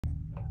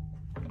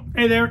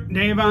Hey there,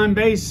 Dave on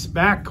Bass,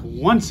 back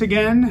once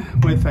again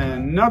with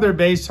another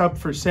bass up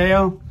for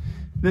sale.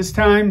 This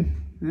time,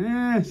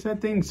 is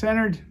that thing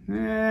centered?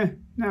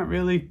 Not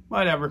really,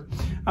 whatever.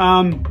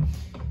 I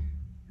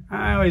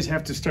always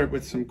have to start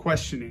with some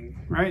questioning,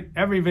 right?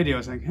 Every video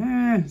is like,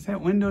 is that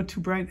window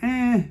too bright?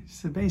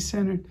 Is the bass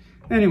centered?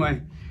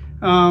 Anyway,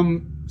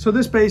 so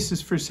this bass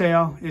is for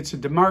sale. It's a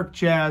DeMark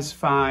Jazz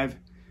 5.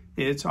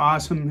 It's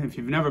awesome. If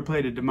you've never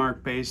played a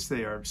DeMark bass,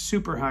 they are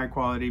super high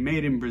quality,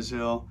 made in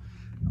Brazil.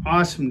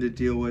 Awesome to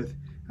deal with.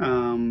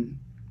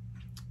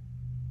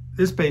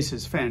 This bass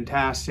is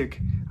fantastic.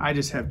 I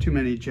just have too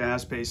many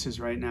jazz basses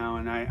right now,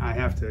 and I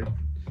have to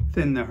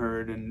thin the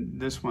herd, and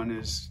this one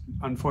is,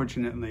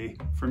 unfortunately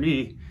for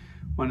me,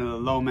 one of the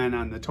low men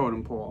on the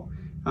totem pole.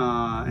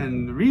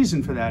 And the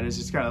reason for that is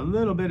it's got a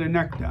little bit of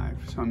neck dive.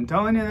 So I'm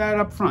telling you that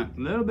up front,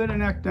 a little bit of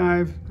neck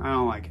dive, I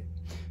don't like it.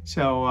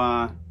 So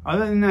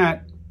other than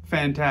that,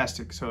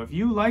 fantastic. So if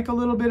you like a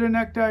little bit of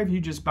neck dive, you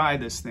just buy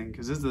this thing,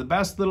 because this is the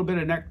best little bit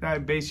of neck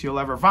dive bass you'll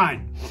ever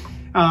find.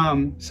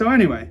 So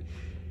anyway,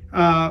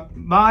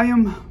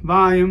 volume,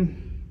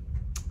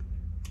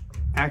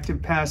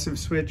 active passive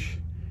switch,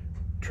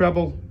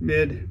 treble,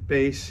 mid,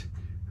 bass.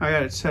 I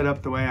got it set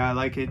up the way I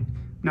like it.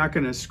 I'm not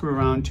going to screw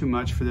around too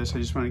much for this. I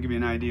just want to give you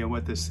an idea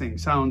what this thing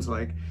sounds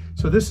like.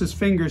 So this is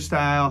finger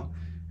style,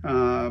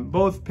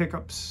 both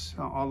pickups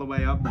all the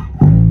way up.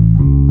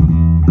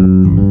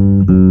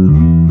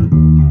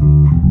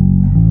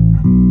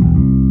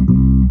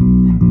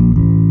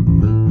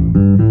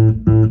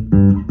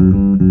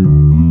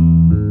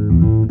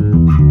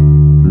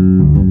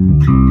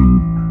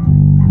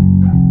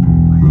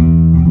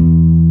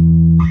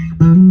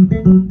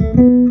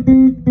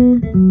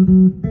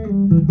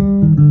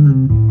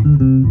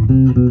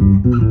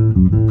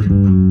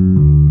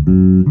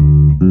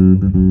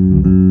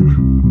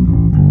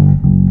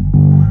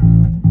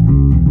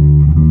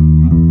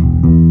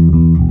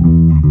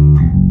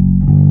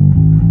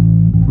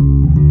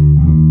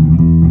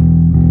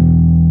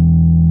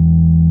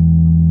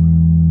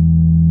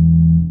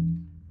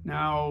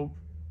 Now,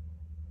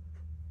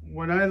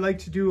 what I like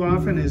to do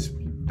often is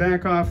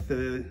back off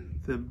the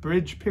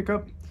bridge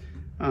pickup.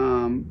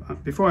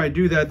 Before I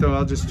do that though,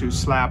 I'll just do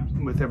slap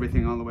with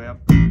everything all the way up.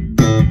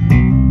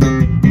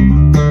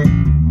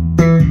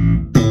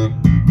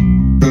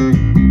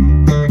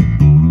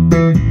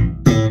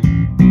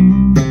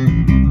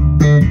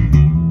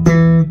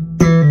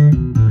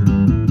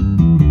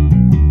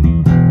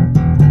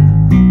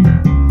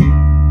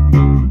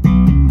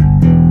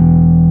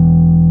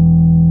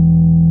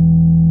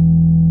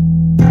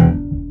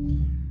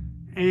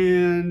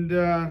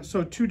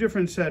 So two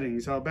different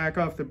settings. I'll back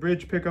off the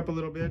bridge pickup a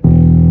little bit,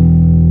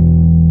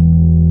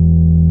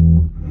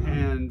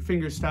 and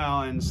finger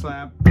style and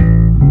slap.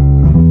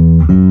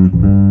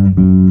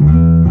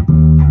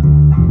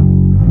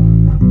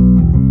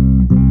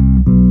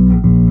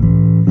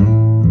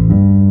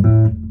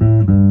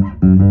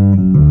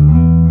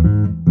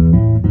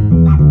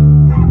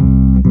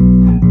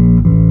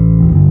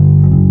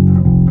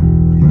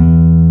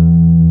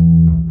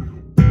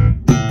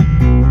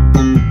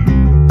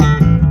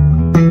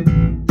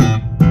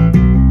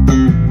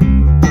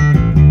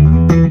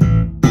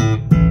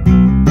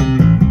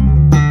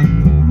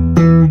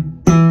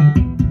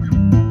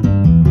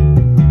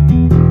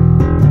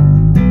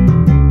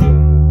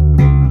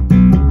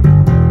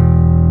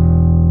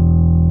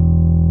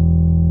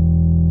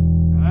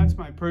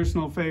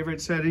 Personal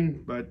favorite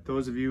setting, but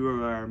those of you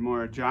who are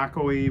more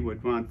Jocko-y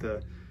would want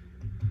the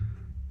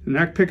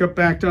neck pickup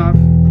backed off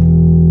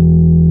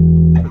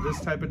for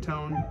this type of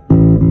tone.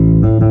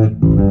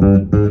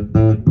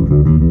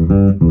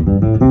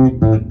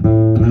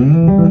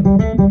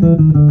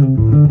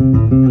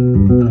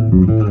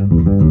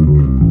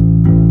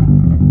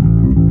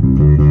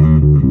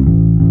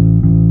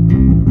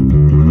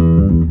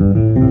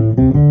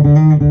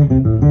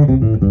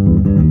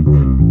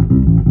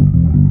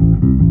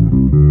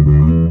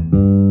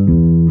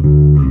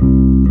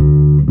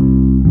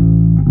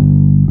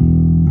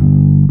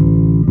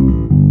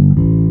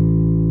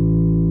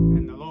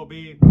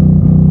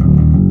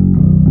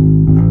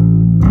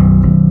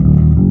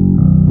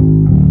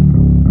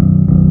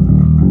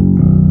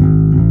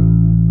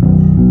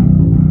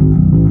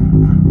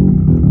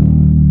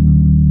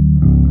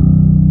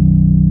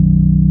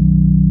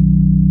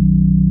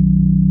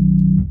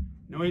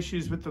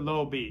 Issues with the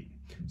low beat.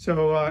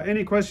 So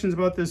any questions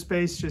about this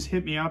bass, just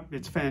hit me up.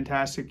 It's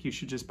fantastic. You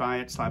should just buy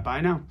it. Slap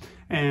by now,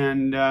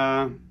 and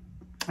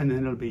then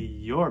it'll be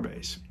your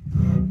bass.